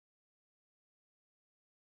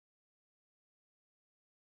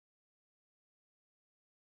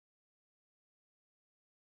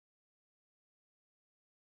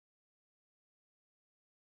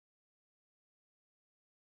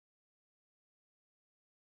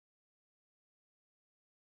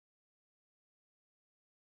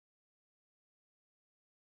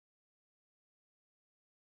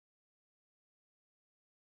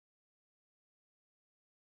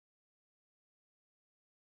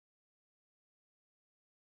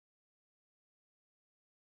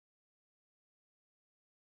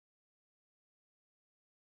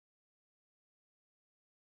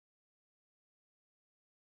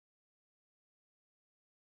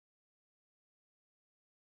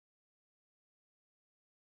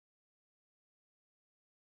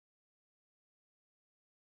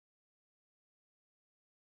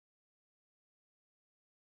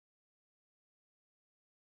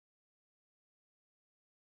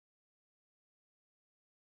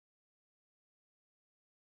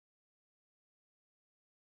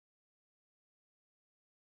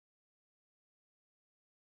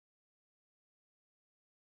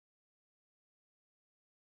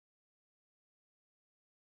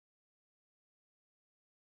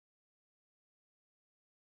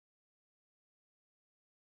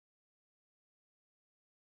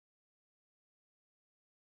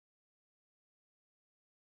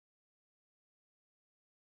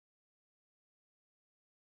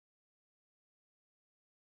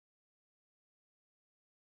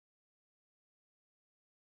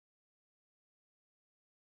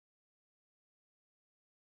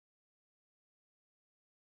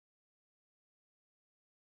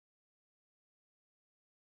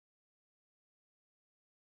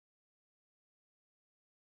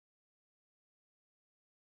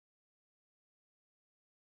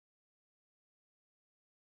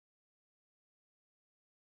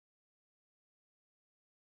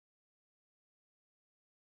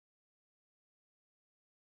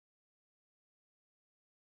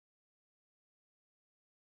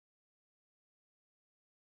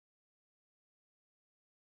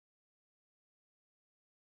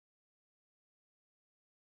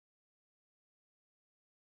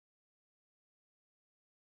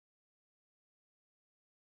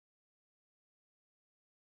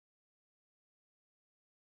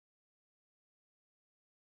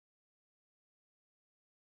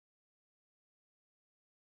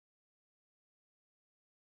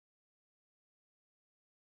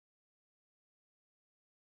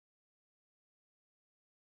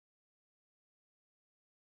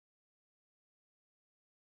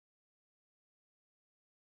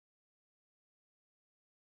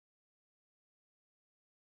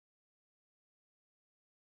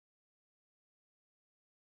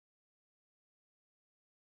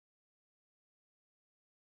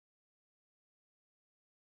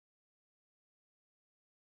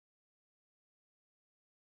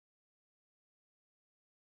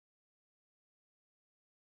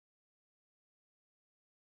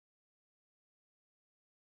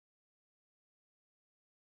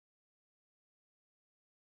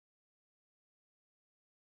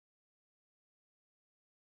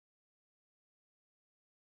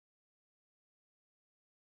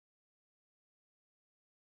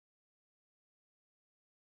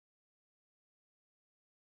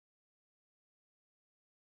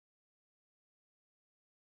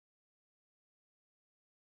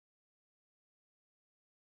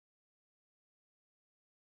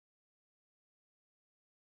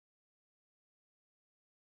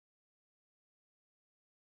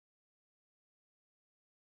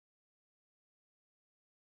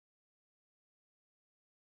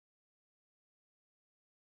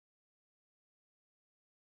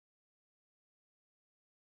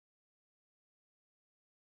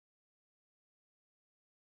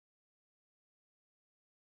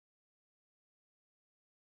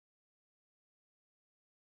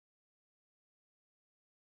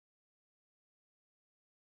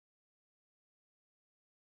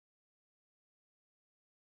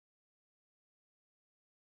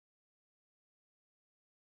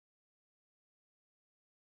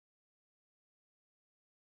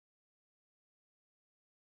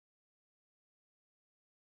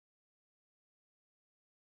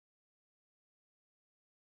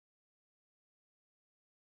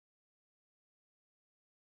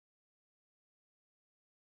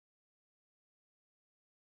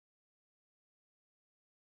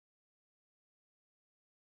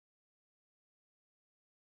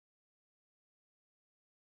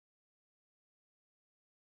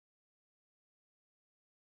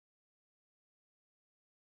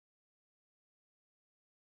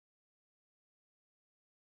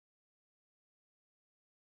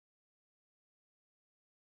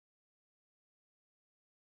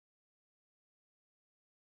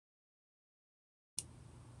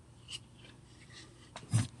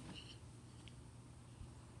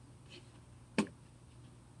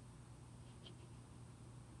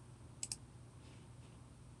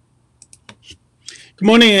Good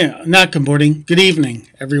morning, not good morning, good evening,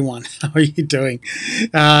 everyone. How are you doing?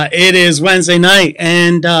 It is Wednesday night,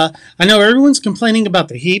 and I know everyone's complaining about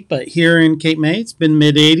the heat, but here in Cape May, it's been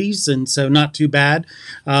mid 80s, and so not too bad.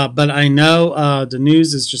 But I know the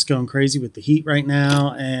news is just going crazy with the heat right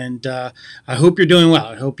now, and I hope you're doing well.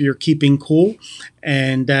 I hope you're keeping cool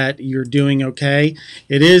and that you're doing okay.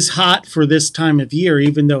 It is hot for this time of year,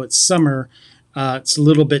 even though it's summer. It's a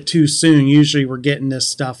little bit too soon. Usually, we're getting this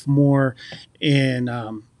stuff more in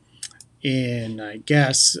I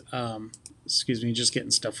guess. Excuse me, just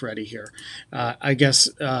getting stuff ready here. I guess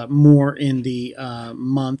more in the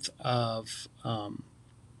month of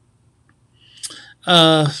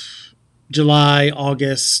uh, July,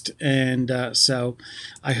 August, and so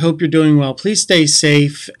I hope you're doing well. Please stay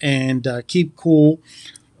safe and keep cool.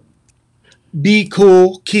 Be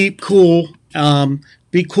cool. Keep cool.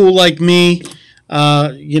 Be cool like me.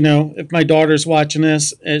 If my daughter's watching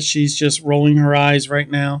this, she's just rolling her eyes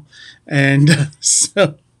right now, and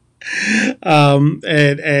so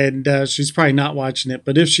she's probably not watching it.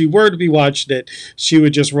 But if she were to be watching it, she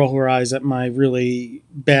would just roll her eyes at my really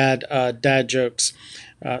bad dad jokes.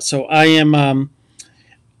 So I am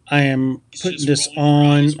putting this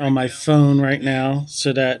on my phone right now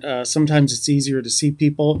so that sometimes it's easier to see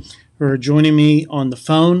people who are joining me on the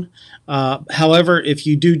phone. However, if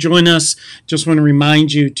you do join us, just want to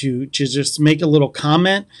remind you to just make a little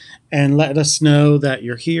comment and let us know that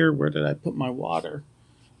you're here. Where did I put my water?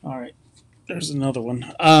 All right, there's another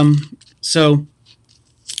one. So,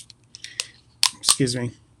 excuse me.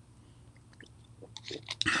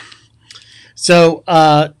 So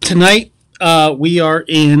tonight we are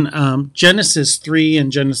in Genesis 3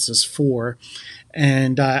 and Genesis 4,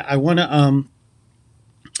 and I want to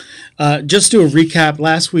just do a recap.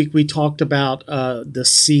 Last week we talked about the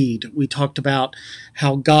seed. We talked about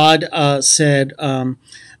how God said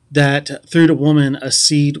that through the woman a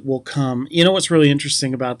seed will come. You know what's really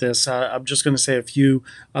interesting about this? I'm just going to say a few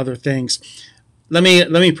other things. Let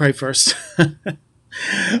me pray first.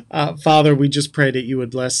 Father, we just pray that you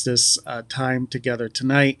would bless this time together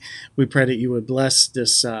tonight. We pray that you would bless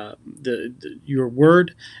this your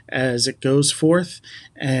word as it goes forth,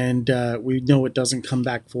 and we know it doesn't come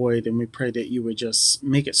back void. And we pray that you would just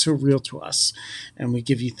make it so real to us, and we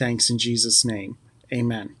give you thanks in Jesus' name.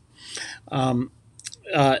 Amen. By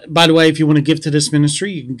the way, if you want to give to this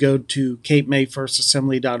ministry, you can go to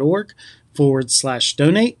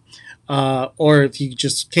capemayfirstassembly.org/donate. Or if you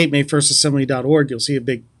just capemayfirstassembly.org, you'll see a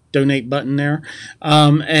big donate button there.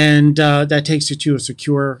 And that takes you to a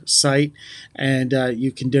secure site, and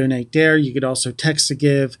you can donate there. You could also text to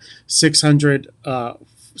give 600.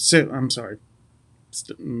 I'm sorry.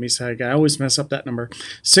 Let me say again. I always mess up that number.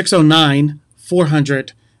 609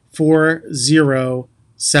 400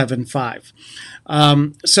 4075.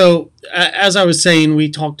 So, as I was saying, we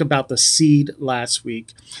talked about the seed last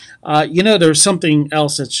week. There's something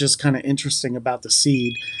else that's just kind of interesting about the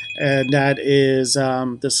seed, and that is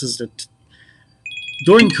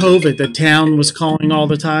during COVID, the town was calling all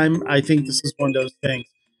the time. I think this is one of those things,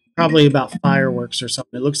 probably about fireworks or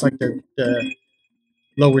something. It looks like the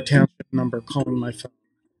Lower Township number calling my phone.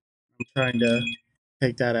 I'm trying to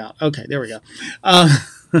take that out. Okay, there we go.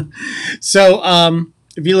 So,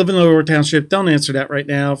 if you live in Lower Township, don't answer that right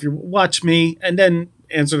now. If you watch me and then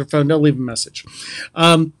answer the phone, don't leave a message.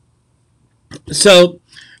 So,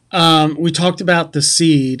 we talked about the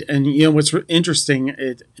seed, and what's interesting.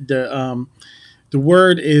 The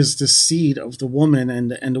word is the seed of the woman,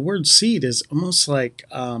 and the word seed is almost like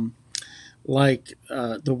the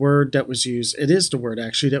word that was used. It is the word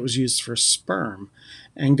actually that was used for sperm,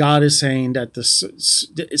 and God is saying that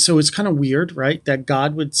so it's kind of weird, right? That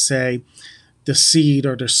God would say the seed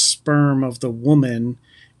or the sperm of the woman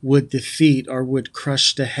would defeat or would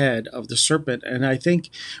crush the head of the serpent. And I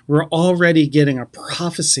think we're already getting a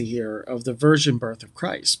prophecy here of the virgin birth of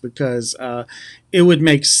Christ, because it would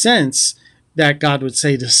make sense that God would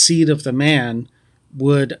say the seed of the man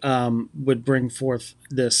would bring forth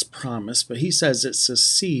this promise, but he says it's the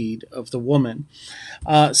seed of the woman.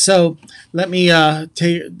 So let me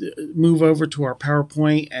move over to our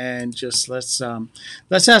PowerPoint and just let's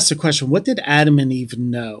ask the question: what did Adam and Eve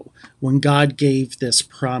know when God gave this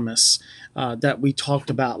promise that we talked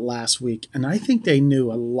about last week? And I think they knew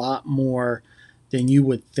a lot more than you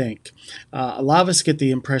would think. A lot of us get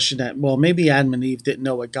the impression that, well, maybe Adam and Eve didn't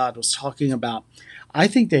know what God was talking about. I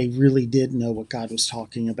think they really did know what God was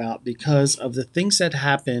talking about because of the things that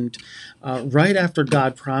happened right after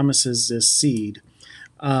God promises this seed.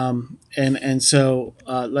 So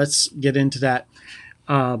let's get into that.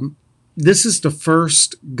 This is the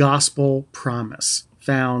first gospel promise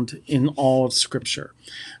found in all of Scripture.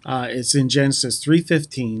 It's in Genesis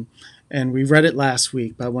 3:15, and we read it last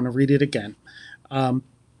week, but I want to read it again.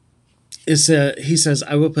 He says,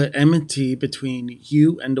 I will put enmity between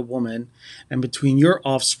you and the woman, and between your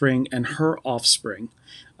offspring and her offspring.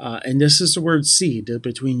 And this is the word seed,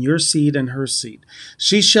 between your seed and her seed.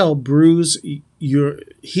 She shall bruise he,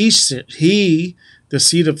 the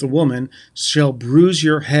seed of the woman, shall bruise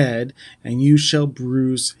your head, and you shall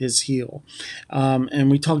bruise his heel. And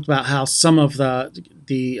we talked about how some of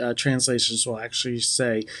the translations will actually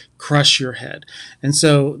say crush your head. And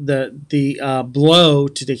so the blow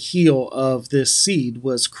to the heel of this seed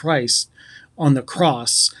was Christ on the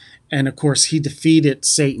cross. And of course, he defeated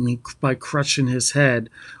Satan by crushing his head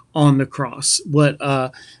on the cross. What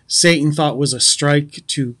Satan thought was a strike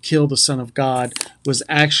to kill the Son of God was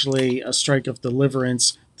actually a strike of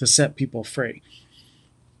deliverance to set people free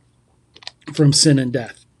from sin and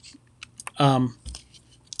death.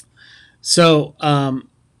 So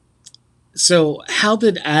how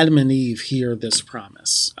did Adam and Eve hear this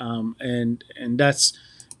promise? And that's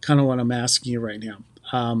kind of what I'm asking you right now.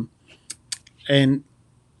 And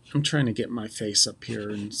I'm trying to get my face up here,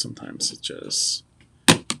 and sometimes it just...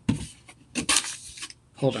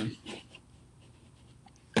 Hold on.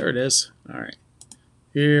 There it is. All right.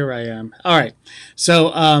 Here I am. All right.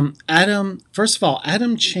 So Adam, first of all,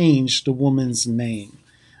 Adam changed the woman's name.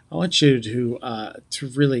 I want you to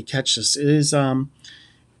really catch this. It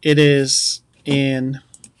is in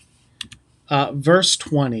verse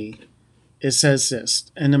 20. It says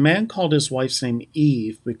this, and the man called his wife's name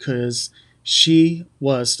Eve because she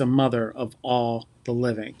was the mother of all the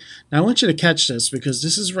living. Now I want you to catch this, because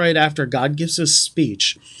this is right after God gives his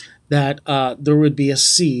speech that there would be a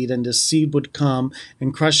seed, and this seed would come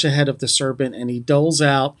and crush the head of the serpent, and he doles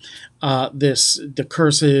out the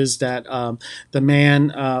curses that the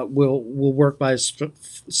man will work by his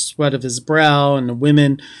sweat of his brow, and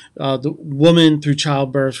the woman through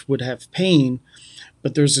childbirth would have pain.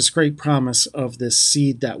 But there's this great promise of this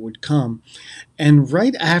seed that would come. And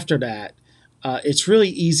right after that, it's really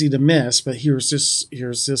easy to miss, but here's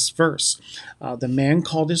this verse. The man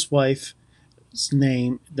called his wife's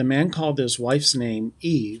name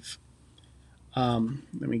Eve.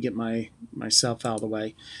 Let me get myself out of the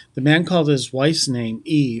way. The man called his wife's name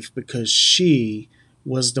Eve because she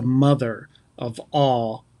was the mother of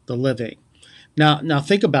all the living. Now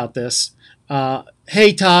think about this.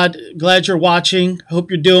 Hey, Todd, glad you're watching.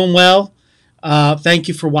 Hope you're doing well. Thank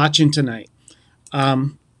you for watching tonight.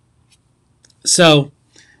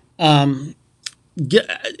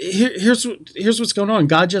 Here's what's going on.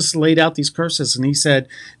 God just laid out these curses, and he said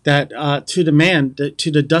that to the man,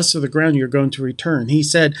 to the dust of the ground, you're going to return. He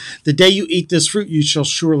said, the day you eat this fruit, you shall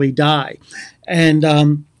surely die. And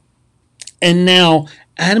now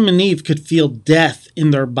Adam and Eve could feel death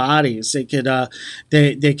in their bodies. They could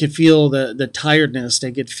they could feel the tiredness.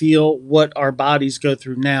 They could feel what our bodies go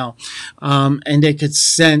through now, and they could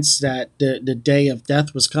sense that the day of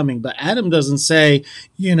death was coming. But Adam doesn't say,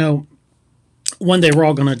 one day we're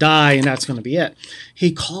all going to die and that's going to be it.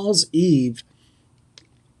 He calls Eve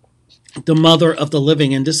the mother of the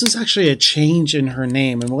living, and this is actually a change in her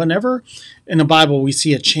name. And whenever in the Bible we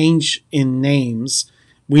see a change in names,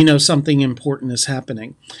 we know something important is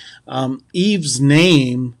happening. Eve's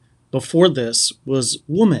name before this was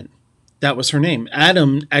woman. That was her name.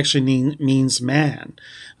 Adam actually means man.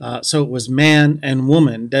 So it was man and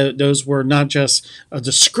woman. Those were not just a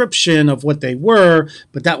description of what they were,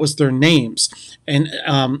 but that was their names. And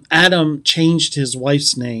Adam changed his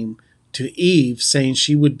wife's name to Eve, saying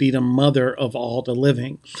she would be the mother of all the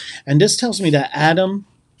living. And this tells me that Adam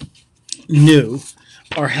knew,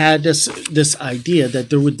 or had this idea that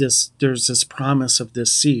there's this promise of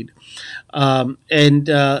this seed, and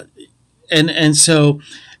so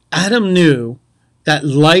Adam knew that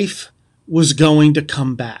life was going to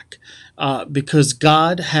come back because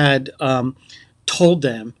God had told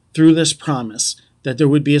them through this promise that there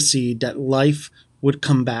would be a seed, that life would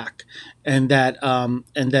come back, and that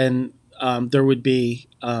then there would be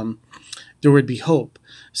hope.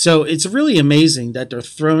 So it's really amazing that they're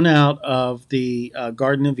thrown out of the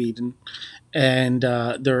Garden of Eden, and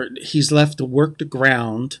he's left to work the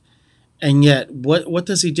ground. And yet, what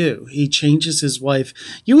does he do? He changes his wife.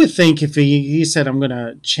 You would think if he said, I'm going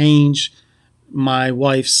to change my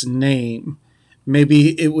wife's name, maybe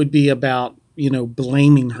it would be about,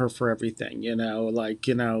 blaming her for everything, like,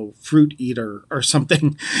 fruit eater or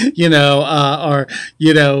something, or,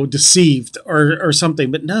 deceived or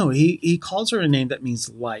something. But no, he calls her a name that means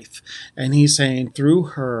life. And he's saying through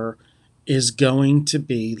her is going to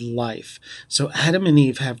be life. So Adam and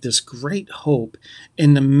Eve have this great hope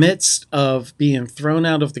in the midst of being thrown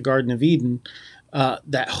out of the Garden of Eden.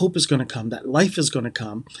 That hope is going to come, that life is going to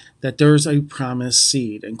come, that there's a promised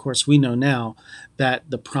seed. And of course, we know now that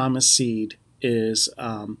the promised seed is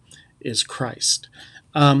Christ.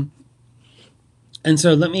 And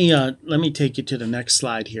so let me take you to the next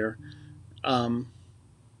slide here. I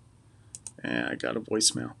got a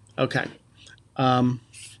voicemail. Okay.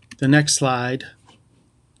 The next slide.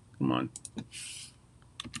 Come on.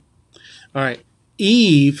 All right.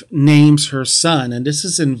 Eve names her son, and this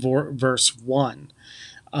is in verse 1.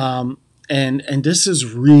 And this is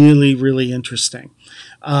really, really interesting.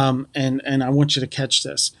 And I want you to catch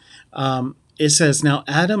this. It says, now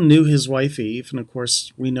Adam knew his wife Eve, and of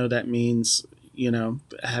course we know that means,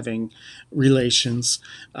 having relations,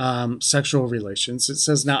 sexual relations. It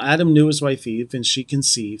says, now Adam knew his wife Eve, and she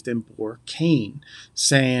conceived and bore Cain,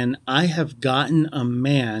 saying, I have gotten a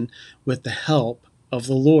man with the help of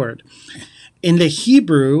the Lord. In the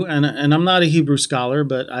Hebrew, and I'm not a Hebrew scholar,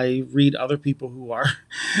 but I read other people who are,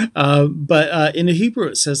 but in the Hebrew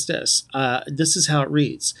it says this. This is how it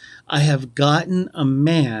reads. I have gotten a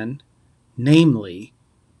man, namely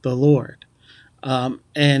the Lord.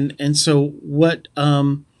 And so what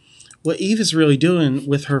Eve is really doing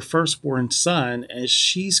with her firstborn son is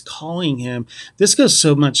she's calling him. This goes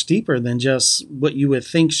so much deeper than just what you would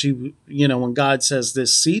think when God says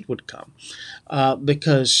this seed would come.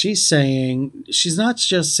 Because she's not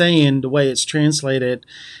just saying the way it's translated,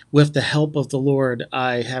 with the help of the Lord,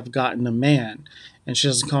 I have gotten a man. And she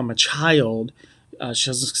doesn't call him a child. She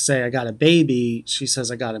doesn't say, I got a baby. She says,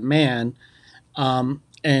 I got a man.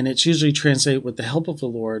 And it's usually translated with the help of the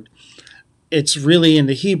Lord. It's really in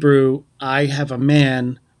the Hebrew, I have a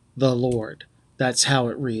man, the Lord. That's how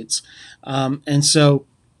it reads. And so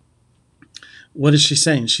what is she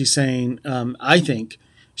saying? She's saying, I think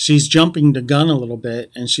she's jumping the gun a little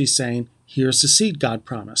bit, and she's saying, here's the seed God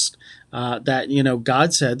promised. That,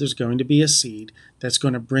 God said there's going to be a seed that's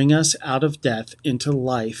going to bring us out of death into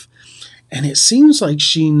life. And it seems like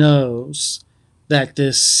she knows that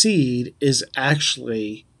this seed is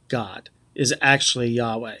actually God, is actually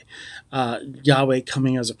Yahweh. Yahweh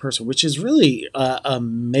coming as a person, which is really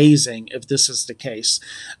amazing if this is the case.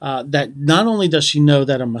 That not only does she know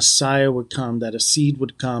that a Messiah would come, that a seed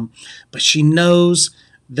would come, but she knows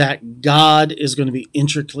that God is going to be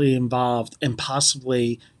intricately involved and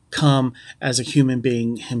possibly come as a human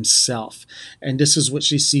being himself. And this is what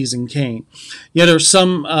she sees in Cain. Yet there's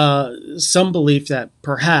some belief that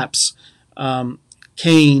perhaps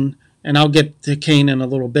Cain, and I'll get to Cain in a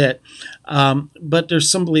little bit, but there's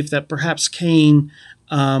some belief that perhaps Cain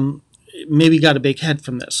maybe got a big head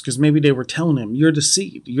from this, because maybe they were telling him, you're the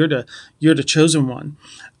seed, you're the chosen one.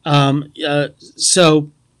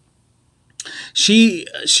 So she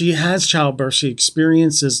has childbirth, she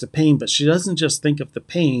experiences the pain, but she doesn't just think of the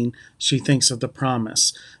pain, she thinks of the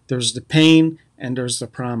promise. There's the pain and there's the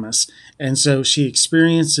promise. And so she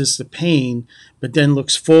experiences the pain, but then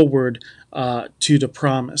looks forward to the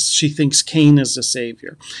promise. She thinks Cain is the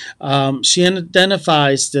savior. She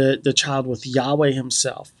identifies the child with Yahweh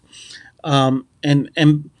himself. And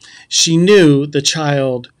she knew the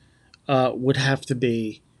child would have to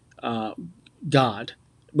be God,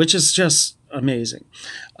 which is just amazing.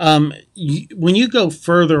 When you go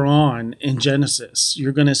further on in Genesis,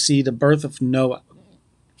 you're going to see the birth of Noah.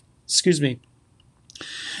 Excuse me.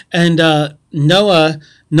 And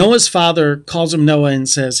Noah's father calls him Noah and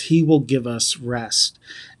says he will give us rest.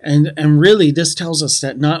 And really, this tells us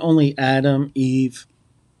that not only Adam, Eve,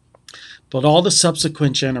 but all the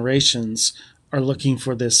subsequent generations are looking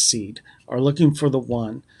for this seed, are looking for the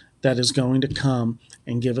one that is going to come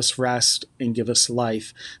and give us rest and give us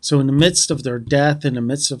life. So in the midst of their death, in the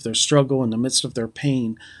midst of their struggle, in the midst of their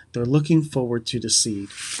pain, they're looking forward to the seed.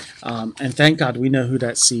 And thank God we know who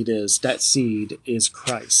that seed is. That seed is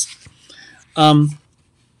Christ.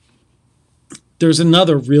 There's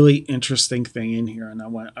another really interesting thing in here, and I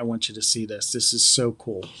want you to see this. This is so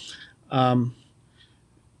cool. And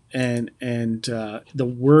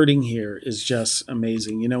the wording here is just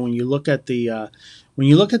amazing. When you look at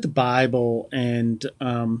the Bible and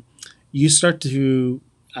you start to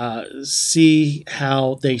see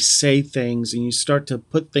how they say things, and you start to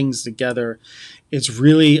put things together, it's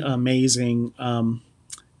really amazing.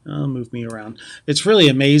 Move me around. It's really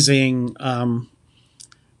amazing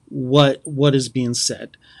what is being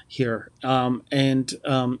said here. In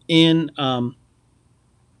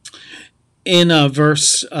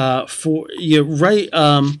verse 4, you write.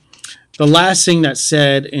 The last thing that's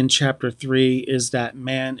said in chapter 3 is that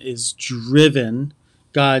man is driven.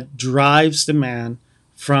 God drives the man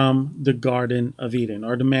from the Garden of Eden,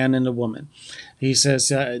 or the man and the woman. He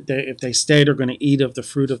says if they stay, they're going to eat of the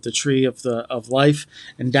fruit of the tree of life,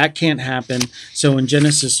 and that can't happen. So in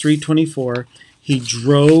Genesis 3:24, he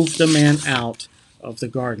drove the man out of the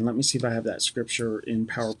garden. Let me see if I have that scripture in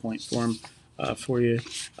PowerPoint form for you.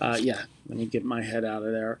 Yeah, let me get my head out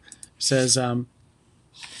of there. It says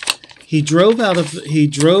he drove out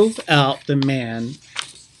the man,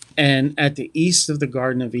 and at the east of the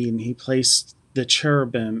Garden of Eden he placed the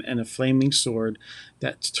cherubim and a flaming sword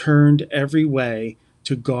that turned every way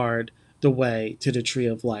to guard the way to the tree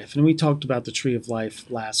of life. And we talked about the tree of life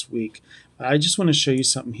last week. I just want to show you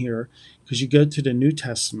something here, because you go to the New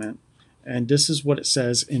Testament, and this is what it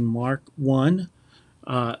says in Mark 1,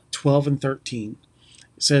 12 and 13.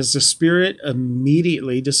 It says, the Spirit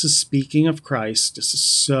immediately, this is speaking of Christ, this is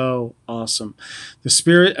so awesome. The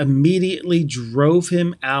Spirit immediately drove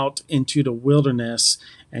him out into the wilderness,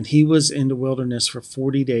 and he was in the wilderness for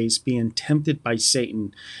 40 days, being tempted by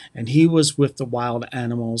Satan. And he was with the wild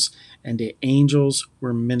animals, and the angels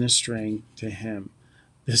were ministering to him.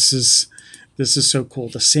 This is so cool.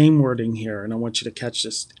 The same wording here, and I want you to catch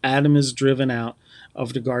this. Adam is driven out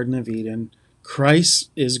of the Garden of Eden. Christ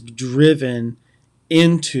is driven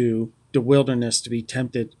into the wilderness to be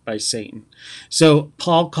tempted by Satan. So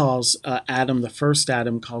Paul calls Adam the first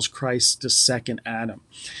Adam, calls Christ the second Adam.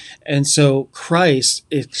 And so Christ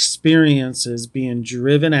experiences being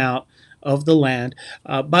driven out of the land.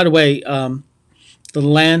 By the way, the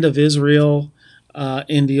land of Israel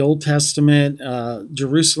in the Old Testament,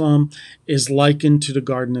 Jerusalem, is likened to the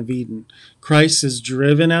Garden of Eden. Christ is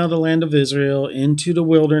driven out of the land of Israel into the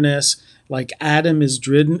wilderness, like Adam is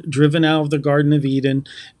driven out of the Garden of Eden,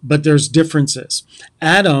 but there's differences.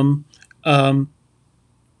 Adam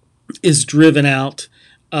is driven out,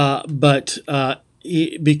 because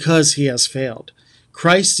he has failed.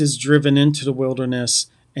 Christ is driven into the wilderness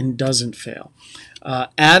and doesn't fail.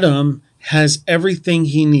 Adam has everything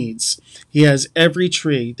he needs. He has every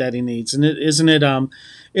tree that he needs. And isn't it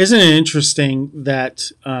interesting that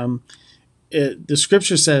the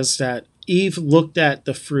scripture says that Eve looked at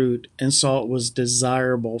the fruit and saw it was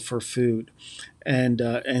desirable for food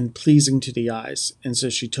and pleasing to the eyes, and so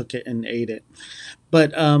she took it and ate it.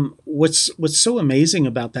 But what's so amazing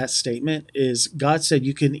about that statement is God said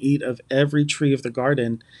you can eat of every tree of the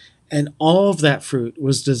garden, and all of that fruit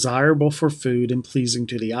was desirable for food and pleasing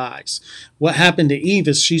to the eyes. What happened to Eve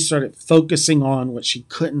is she started focusing on what she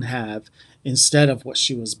couldn't have instead of what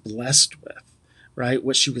she was blessed with, right?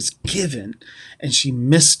 What she was given, and she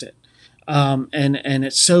missed it. And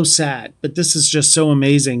it's so sad, but this is just so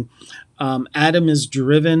amazing. Adam is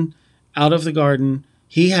driven out of the garden.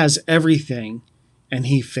 He has everything, and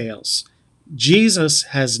he fails. Jesus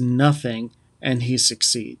has nothing, and he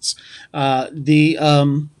succeeds.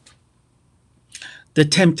 The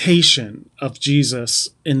temptation of Jesus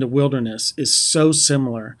in the wilderness is so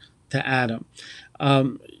similar to Adam.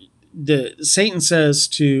 Satan says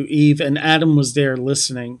to Eve, and Adam was there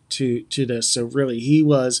listening to this, so really he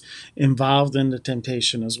was involved in the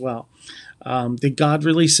temptation as well. Did God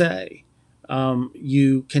really say,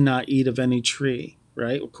 you cannot eat of any tree,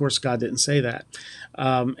 right? Of course, God didn't say that.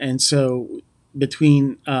 And so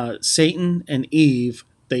between Satan and Eve,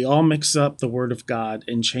 they all mix up the word of God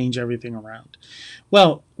and change everything around.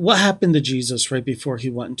 Well, what happened to Jesus right before he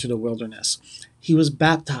went into the wilderness? He was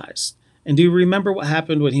baptized. And do you remember what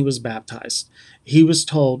happened when he was baptized? He was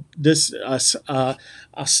told, a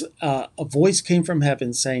voice came from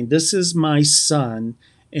heaven saying, "This is my son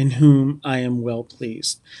in whom I am well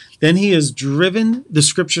pleased." Then he is driven, the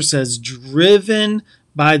scripture says, driven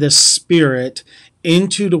by the Spirit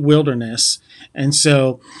into the wilderness. And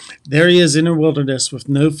so there he is in the wilderness with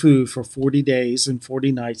no food for 40 days and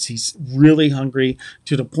 40 nights. He's really hungry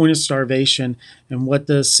to the point of starvation. And what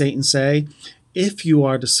does Satan say? If you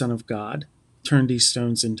are the Son of God, turn these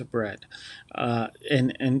stones into bread.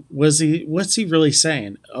 And what's he really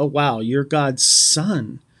saying? Oh, wow, you're God's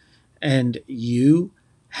son, and you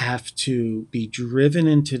have to be driven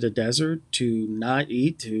into the desert to not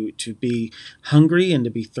eat, to be hungry and to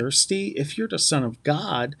be thirsty. If you're the Son of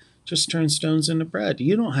God, just turn stones into bread.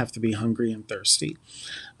 You don't have to be hungry and thirsty.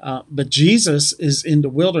 But Jesus is in the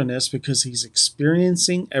wilderness because he's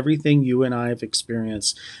experiencing everything you and I have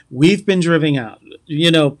experienced. We've been driven out.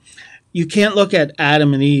 You can't look at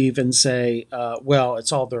Adam and Eve and say, well,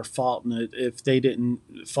 it's all their fault, and if they didn't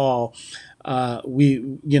fall, we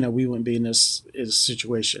wouldn't be in this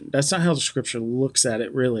situation. That's not how the scripture looks at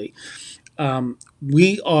it, really.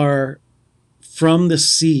 We are from the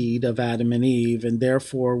seed of Adam and Eve, and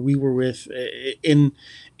therefore we were in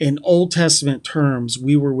Old Testament terms,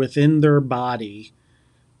 we were within their body,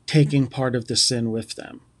 taking part of the sin with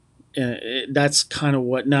them. That's kind of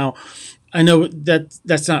what. Now, I know that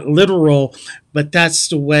that's not literal, but that's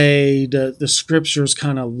the way the scriptures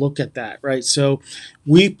kind of look at that, right? So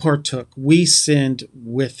we partook, we sinned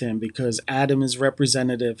with him because Adam is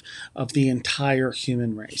representative of the entire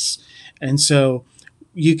human race. And so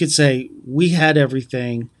you could say we had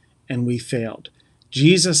everything and we failed.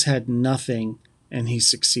 Jesus had nothing and he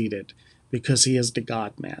succeeded because he is the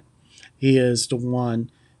God man. He is the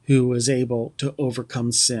one who was able to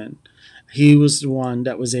overcome sin. He was the one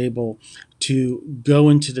that was able to go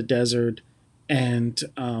into the desert and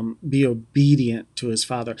be obedient to his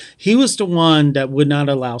Father. He was the one that would not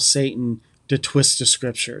allow Satan to twist the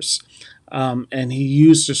scriptures. And he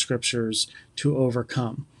used the scriptures to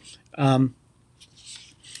overcome. Let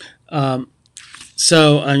me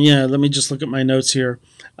just look at my notes here.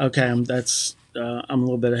 Okay, I'm a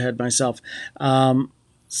little bit ahead myself.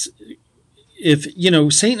 If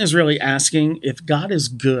Satan is really asking, if God is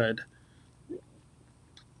good,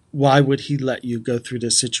 why would he let you go through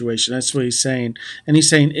this situation? That's what he's saying. And he's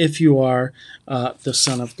saying, if you are the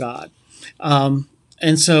Son of God.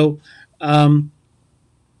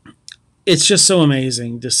 It's just so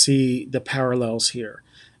amazing to see the parallels here.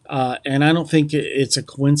 And I don't think it's a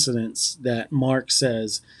coincidence that Mark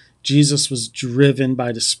says Jesus was driven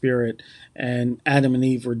by the Spirit and Adam and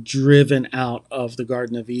Eve were driven out of the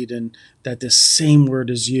Garden of Eden, that this same word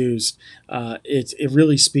is used. It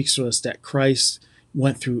really speaks to us that Christ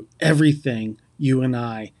went through everything you and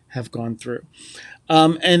I have gone through.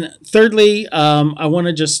 And thirdly, I want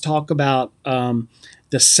to just talk about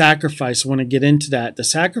the sacrifice. I want to get into that. The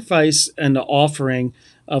sacrifice and the offering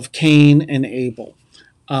of Cain and Abel.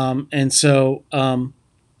 Let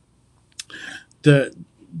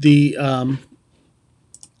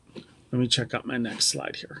me check out my next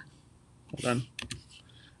slide here. Hold on.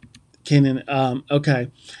 Canaan. Okay.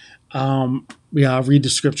 I'll read the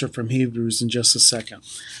scripture from Hebrews in just a second.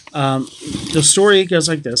 The story goes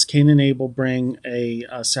like this. Cain and Abel bring a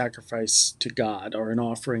sacrifice to God, or an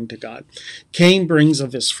offering to God. Cain brings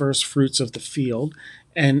of his first fruits of the field,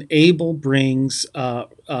 and Abel brings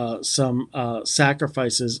some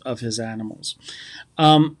sacrifices of his animals.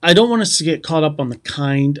 I don't want us to get caught up on the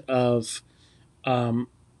kind of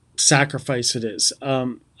sacrifice it is.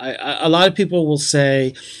 A lot of people will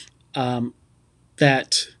say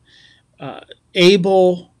that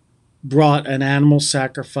Abel brought an animal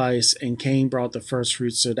sacrifice and Cain brought the first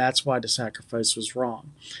fruits, so that's why the sacrifice was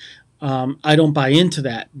wrong. I don't buy into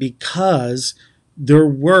that, because there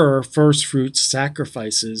were first fruits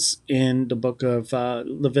sacrifices in the book of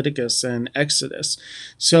Leviticus and Exodus.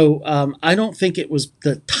 So I don't think it was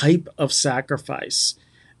the type of sacrifice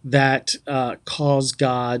that caused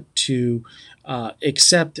God to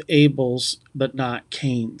accept Abel's but not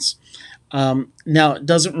Cain's. Now, it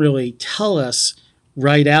doesn't really tell us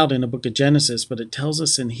right out in the book of Genesis, but it tells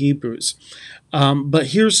us in Hebrews. But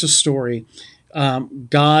here's the story.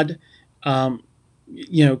 God,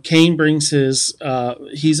 Cain brings he's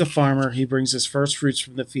a farmer. He brings his first fruits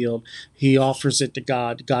from the field. He offers it to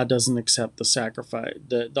God. God doesn't accept the sacrifice,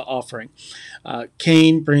 the offering.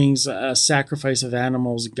 Cain brings a sacrifice of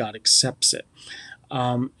animals. God accepts it.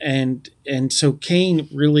 And so Cain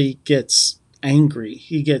really gets angry.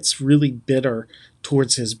 He gets really bitter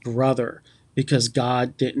towards his brother because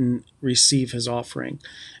God didn't receive his offering.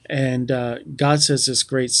 And God says this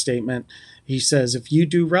great statement. He says, if you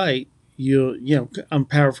do right, I'm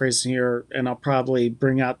paraphrasing here, and I'll probably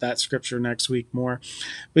bring out that scripture next week more.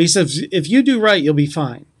 But he says, if you do right, you'll be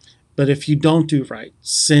fine. But if you don't do right,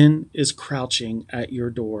 sin is crouching at your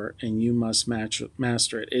door, and you must master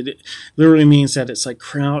it. It literally means that it's like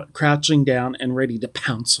crouching down and ready to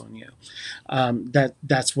pounce on you.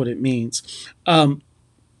 That's what it means. And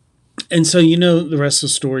so the rest of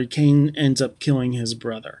the story. Cain ends up killing his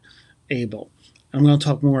brother, Abel. I'm going to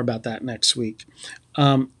talk more about that next week.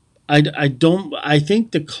 I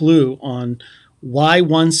think the clue on why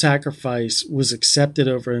one sacrifice was accepted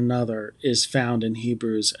over another is found in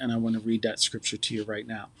Hebrews, and I want to read that scripture to you right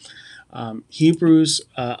now. Hebrews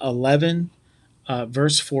 11,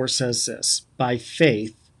 verse 4 says this: by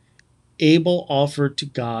faith, Abel offered to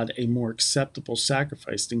God a more acceptable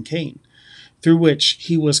sacrifice than Cain, through which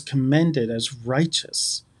he was commended as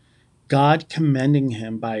righteous, God commending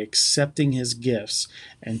him by accepting his gifts,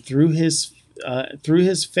 and through his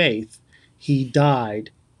faith, he died.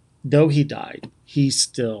 Though he died, he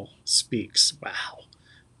still speaks. Wow,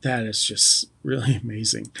 that is just really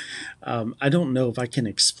amazing. I don't know if I can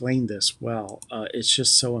explain this well. It's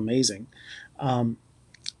just so amazing.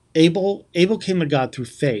 Abel came to God through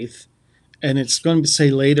faith, And it's going to say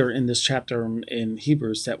later in this chapter in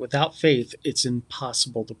Hebrews that without faith, it's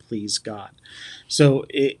impossible to please God. So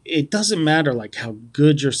it doesn't matter like how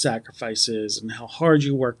good your sacrifice is and how hard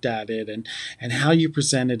you worked at it and how you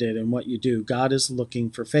presented it and what you do. God is looking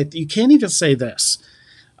for faith. You can't even say this.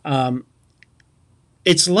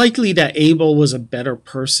 It's likely that Abel was a better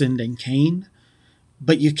person than Cain,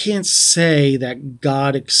 but you can't say that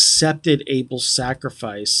God accepted Abel's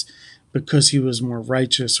sacrifice because he was more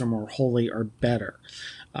righteous or more holy or better.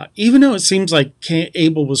 Even though it seems like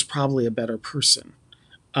Abel was probably a better person.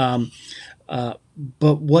 But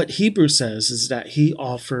what Hebrews says is that he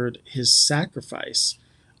offered his sacrifice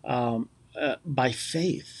by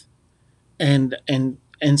faith. And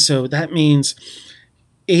so that means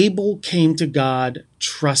Abel came to God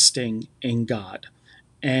trusting in God.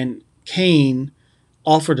 And Cain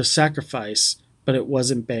offered a sacrifice, but it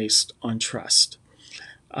wasn't based on trust.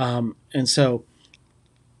 And so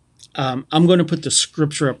I'm going to put the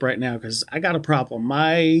scripture up right now because I got a problem.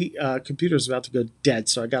 My computer is about to go dead,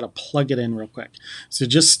 so I got to plug it in real quick. So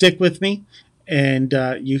just stick with me, and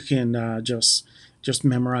you can just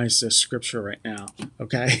memorize this scripture right now,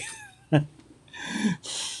 okay?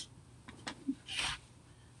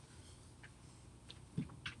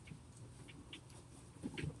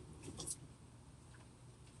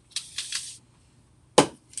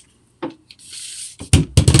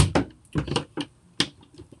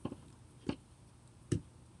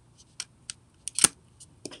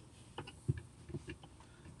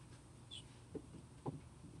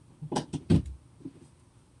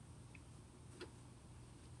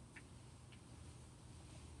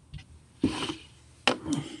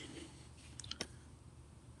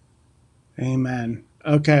 Amen.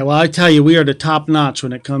 Okay, well, I tell you, we are the top notch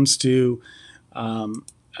when it comes to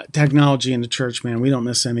technology in the church, man. We don't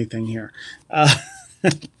miss anything here.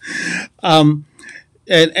 Um,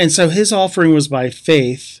 and so his offering was by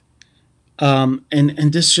faith, and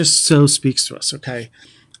this just so speaks to us. Okay,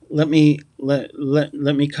 let me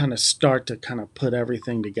kind of start to kind of put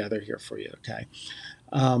everything together here for you. Okay,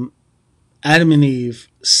 Adam and Eve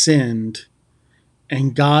sinned,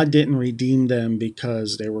 and God didn't redeem them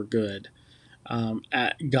because they were good.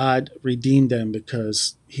 God redeemed them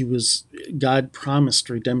because God promised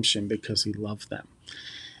redemption because he loved them.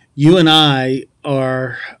 You and I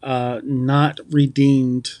are not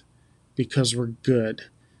redeemed because we're good.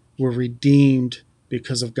 We're redeemed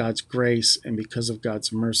because of God's grace and because of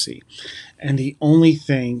God's mercy. And the only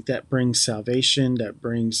thing that brings salvation, that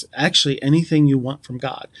brings actually anything you want from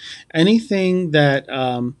God, anything that,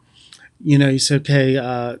 you say,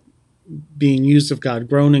 okay, being used of God,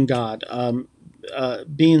 grown in God,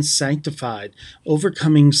 being sanctified,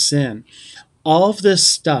 overcoming sin, all of this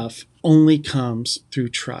stuff only comes through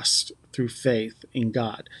trust, through faith in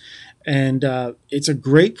God. And it's a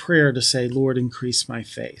great prayer to say, Lord, increase my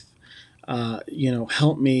faith.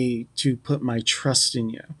 Help me to put my trust in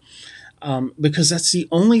you. Because that's the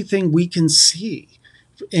only thing we can see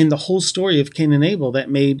in the whole story of Cain and Abel that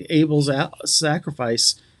made Abel's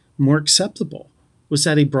sacrifice more acceptable, was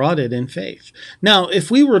that he brought it in faith. Now, if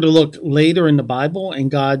we were to look later in the Bible and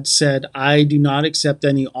God said, I do not accept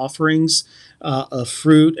any offerings of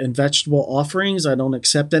fruit and vegetable offerings, I don't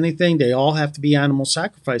accept anything, they all have to be animal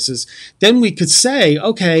sacrifices, then we could say,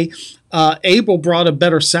 okay, Abel brought a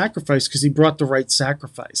better sacrifice because he brought the right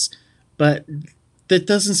sacrifice. But that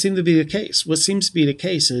doesn't seem to be the case. What seems to be the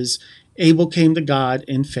case is Abel came to God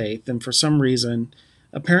in faith, and for some reason,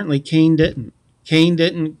 apparently Cain didn't.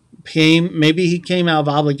 Maybe he came out of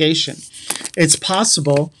obligation. It's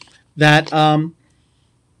possible that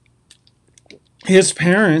his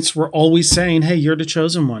parents were always saying, hey, you're the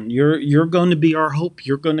chosen one. You're going to be our hope.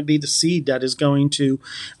 You're going to be the seed that is going to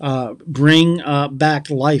bring back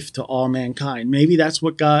life to all mankind. Maybe that's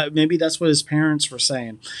what his parents were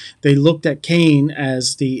saying. They looked at Cain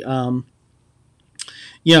as the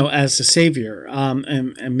as the savior,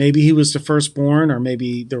 and maybe he was the firstborn, or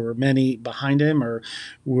maybe there were many behind him, or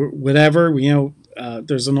whatever.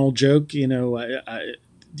 There's an old joke. Where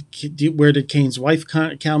did Cain's wife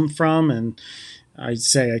come from? And I'd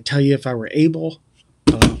say, I tell you, if I were Abel.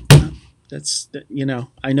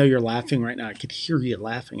 I know you're laughing right now. I could hear you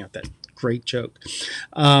laughing at that great joke.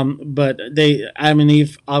 But Adam and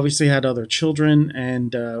Eve obviously had other children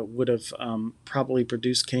and would have probably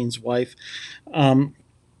produced Cain's wife. And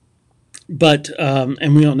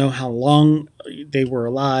we don't know how long they were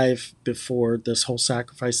alive before this whole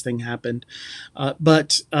sacrifice thing happened.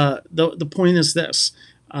 But the point is this: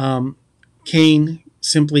 Cain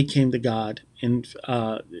simply came to God and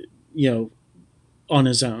on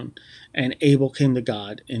his own, and Abel came to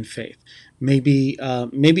God in faith. Maybe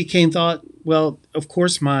Cain thought, well, of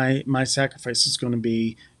course my sacrifice is going to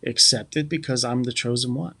be accepted because I'm the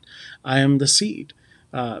chosen one. I am the seed.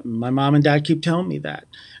 My mom and dad keep telling me that,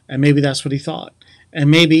 and maybe that's what he thought. And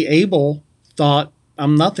maybe Abel thought,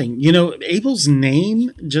 I'm nothing. Abel's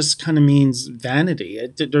name just kind of means vanity.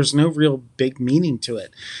 There's no real big meaning to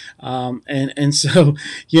it. And so,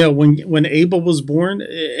 when Abel was born,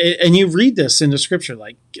 and you read this in the scripture,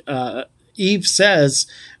 like Eve says,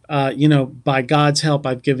 by God's help,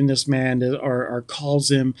 I've given this man, or calls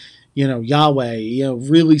him, Yahweh,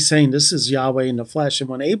 really saying this is Yahweh in the flesh. And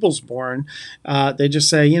when Abel's born, they just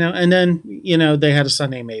say, and then, they had a son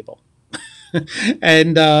named Abel.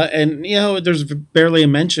 and there's barely a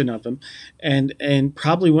mention of him, and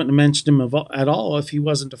probably wouldn't have mentioned him at all if he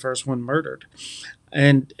wasn't the first one murdered.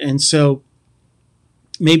 And so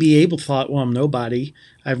maybe Abel thought, well, I'm nobody.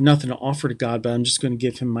 I have nothing to offer to God, but I'm just going to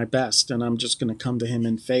give him my best, and I'm just going to come to him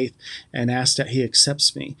in faith and ask that he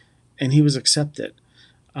accepts me. And he was accepted.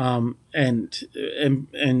 And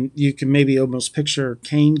you can maybe almost picture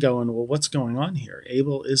Cain going, well, what's going on here?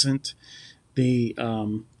 Abel isn't the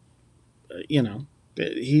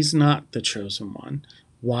he's not the chosen one.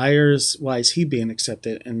 Why is he being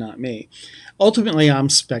accepted and not me? Ultimately, I'm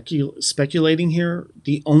speculating here.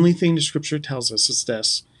 The only thing the scripture tells us is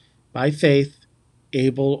this: by faith,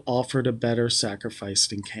 Abel offered a better sacrifice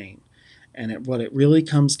than Cain. And what it really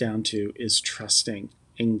comes down to is trusting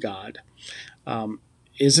in God.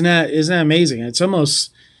 Isn't that amazing? It's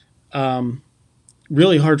almost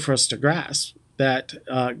really hard for us to grasp that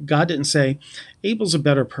God didn't say Abel's a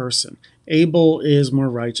better person. Abel is more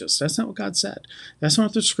righteous. That's not what God said. That's not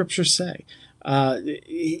what the scriptures say.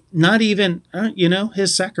 Not even,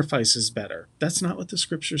 his sacrifice is better. That's not what the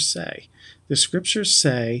scriptures say. The scriptures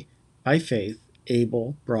say, by faith,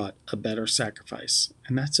 Abel brought a better sacrifice.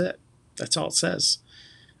 And that's it. That's all it says.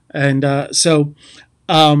 And so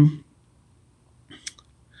I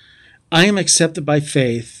am accepted by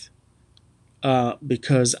faith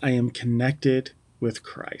because I am connected with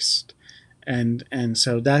Christ. And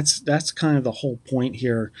so that's kind of the whole point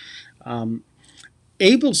here.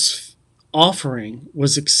 Abel's offering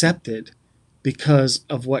was accepted because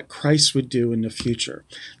of what Christ would do in the future.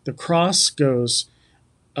 The cross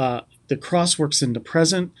works in the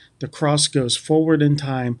present. The cross goes forward in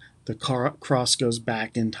time. The cross goes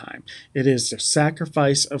back in time. It is the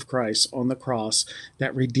sacrifice of Christ on the cross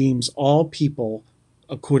that redeems all people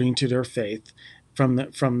according to their faith, from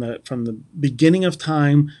the beginning of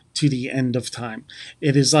time to the end of time.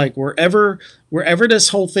 It is like wherever this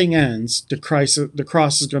whole thing ends, the cross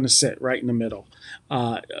is going to sit right in the middle.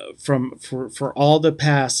 For all the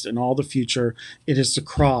past and all the future, it is the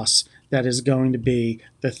cross that is going to be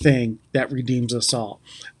the thing that redeems us all,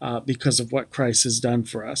 because of what Christ has done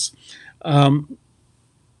for us. And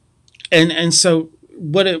so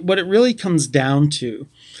what it really comes down to,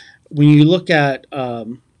 when you look at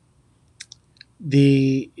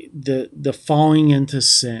the falling into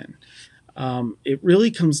sin, it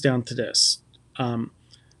really comes down to this: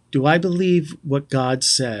 do I believe what God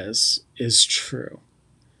says is true?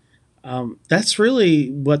 That's really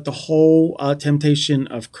what the whole temptation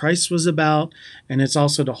of Christ was about, and it's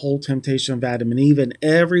also the whole temptation of Adam and Eve and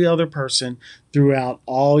every other person throughout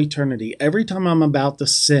all eternity. Every time I'm about to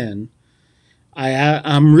sin,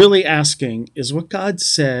 I'm really asking, is what God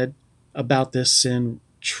said about this sin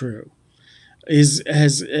true?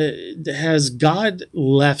 Has God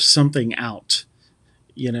left something out?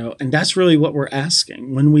 And that's really what we're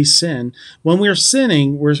asking when we sin. When we're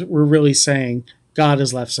sinning, we're really saying God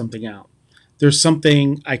has left something out. There's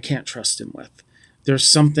something I can't trust him with. There's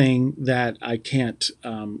something that I can't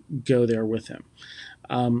go there with him.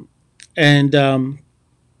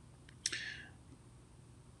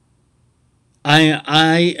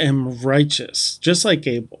 I am righteous, just like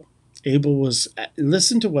Abel. Abel was.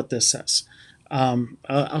 Listen to what this says.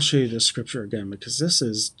 I'll show you this scripture again, because this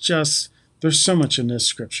is just, there's so much in this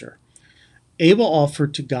scripture. Abel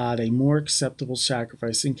offered to God a more acceptable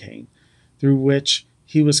sacrifice than Cain, through which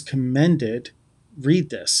he was commended. Read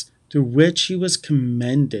this: through which he was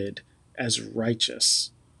commended as righteous.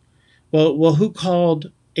 Well, who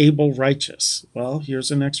called Abel righteous? Well, here's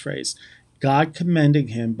the next phrase: God commending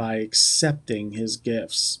him by accepting his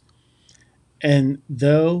gifts. And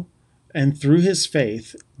through his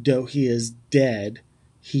faith, though he is dead,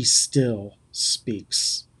 he still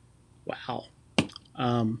speaks. Wow.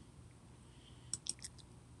 I'm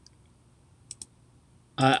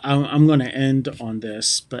going to end on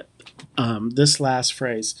this, but this last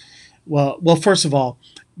phrase. Well, first of all,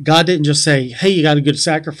 God didn't just say, hey, you got a good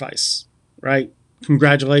sacrifice, right?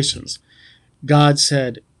 Congratulations. God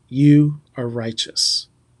said, you are righteous.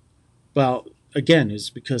 Well, again, is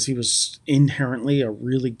because he was inherently a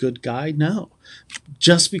really good guy? No.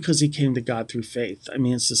 Just because he came to God through faith. I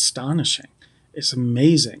mean, it's astonishing. It's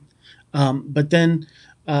amazing. But then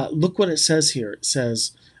look what it says here. It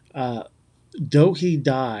says, though he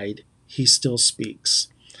died, he still speaks.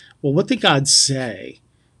 Well, what did God say?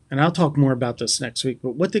 And I'll talk more about this next week,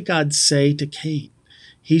 but what did God say to Cain?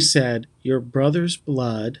 He said, your brother's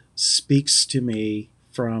blood speaks to me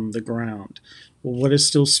from the ground. Well, what is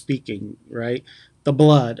still speaking, right? The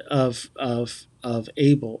blood of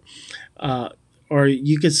Abel. Or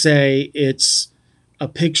you could say it's a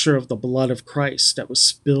picture of the blood of Christ that was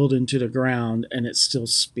spilled into the ground and it still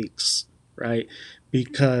speaks, right?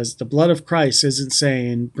 Because the blood of Christ isn't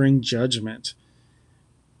saying bring judgment.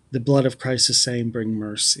 The blood of Christ is saying bring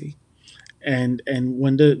mercy. And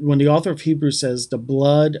when the author of Hebrews says the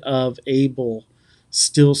blood of Abel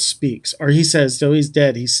still speaks, or he says though he's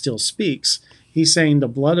dead, he still speaks, he's saying the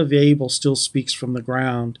blood of Abel still speaks from the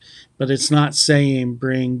ground, but it's not saying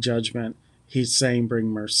bring judgment. He's saying bring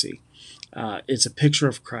mercy. It's a picture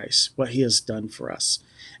of Christ, what he has done for us.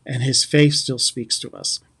 And his faith still speaks to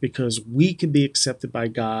us because we can be accepted by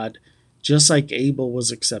God just like Abel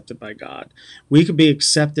was accepted by God. We could be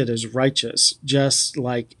accepted as righteous just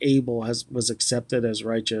like Abel was accepted as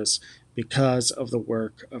righteous because of the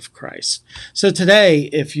work of Christ. So today,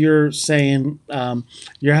 if you're saying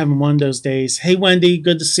you're having one of those days, hey, Wendy,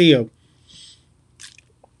 good to see you.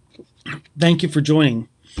 Thank you for joining.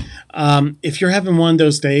 If you're having one of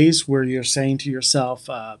those days where you're saying to yourself,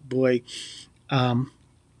 boy, I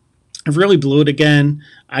really blew it again.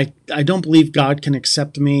 I don't believe God can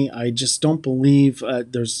accept me. I just don't believe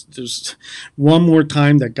there's one more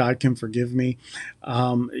time that God can forgive me.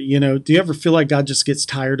 Do you ever feel like God just gets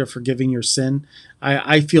tired of forgiving your sin?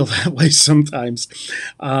 I feel that way sometimes.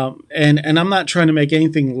 And I'm not trying to make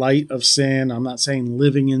anything light of sin. I'm not saying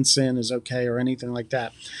living in sin is okay or anything like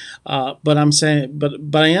that. But I am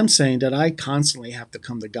saying that I constantly have to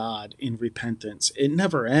come to God in repentance. It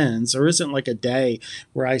never ends. There isn't like a day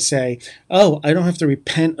where I say, oh, I don't have to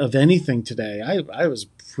repent of anything today. I was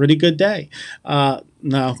a pretty good day.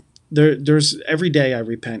 No, there's every day I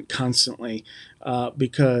repent constantly.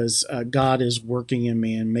 Because God is working in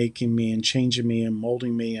me and making me and changing me and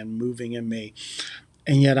molding me and moving in me.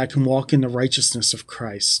 And yet I can walk in the righteousness of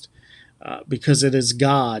Christ because it is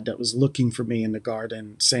God that was looking for me in the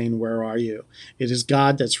garden saying, where are you? It is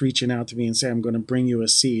God that's reaching out to me and saying, I'm going to bring you a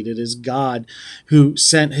seed. It is God who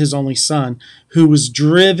sent his only son, who was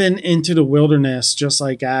driven into the wilderness just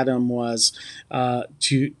like Adam was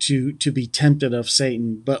to be tempted of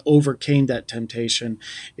Satan, but overcame that temptation.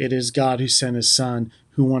 It is God who sent his son,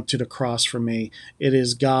 who went to the cross for me. It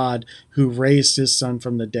is God who raised his son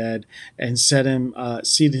from the dead and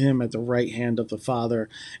seated him at the right hand of the Father,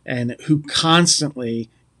 and who constantly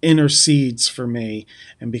intercedes for me.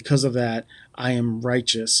 And because of that, I am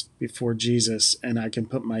righteous before Jesus, and I can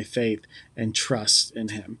put my faith and trust in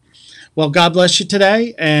him. Well, God bless you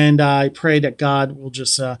today, and I pray that God will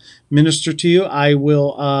just minister to you. I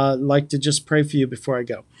will like to just pray for you before I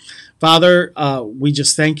go. Father, we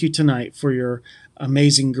just thank you tonight for your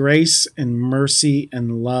amazing grace and mercy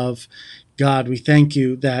and love. God, we thank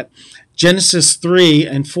you that Genesis 3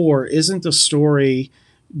 and 4 isn't the story,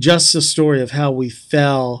 just the story of how we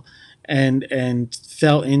fell and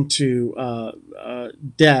fell into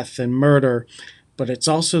death and murder, but it's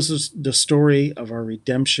also the story of our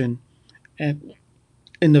redemption and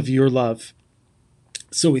of your love.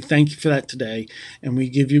 So we thank you for that today, and we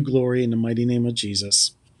give you glory in the mighty name of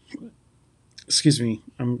Jesus. Excuse me,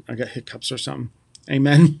 I got hiccups or something.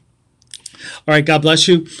 Amen. All right, God bless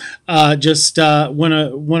you. Just want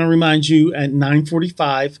to remind you at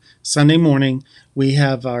 9:45 Sunday morning, we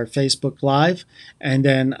have our Facebook Live, and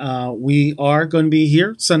then we are going to be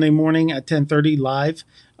here Sunday morning at 10:30 live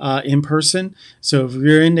in person. So if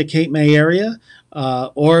you're in the Cape May area,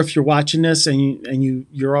 or if you're watching this and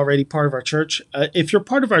you're already part of our church, if you're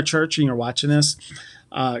part of our church and you're watching this,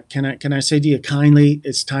 can I say to you kindly,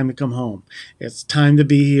 it's time to come home. It's time to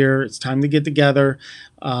be here. It's time to get together.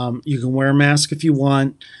 You can wear a mask if you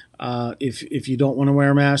want. If you don't want to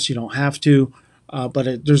wear a mask, you don't have to.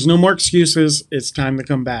 But there's no more excuses. It's time to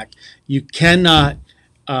come back. You cannot,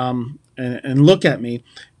 and look at me,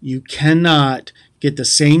 you cannot get the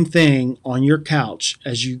same thing on your couch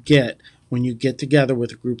as you get when you get together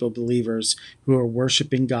with a group of believers who are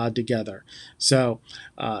worshiping God together. So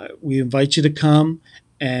we invite you to come,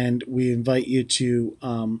 and we invite you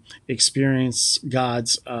to experience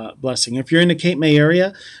God's blessing. If you're in the Cape May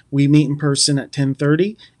area, we meet in person at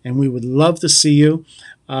 10:30, and we would love to see you.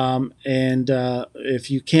 And if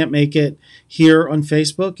you can't make it here on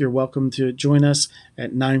Facebook, you're welcome to join us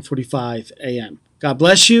at 9:45 a.m. God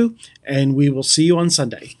bless you, and we will see you on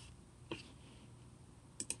Sunday.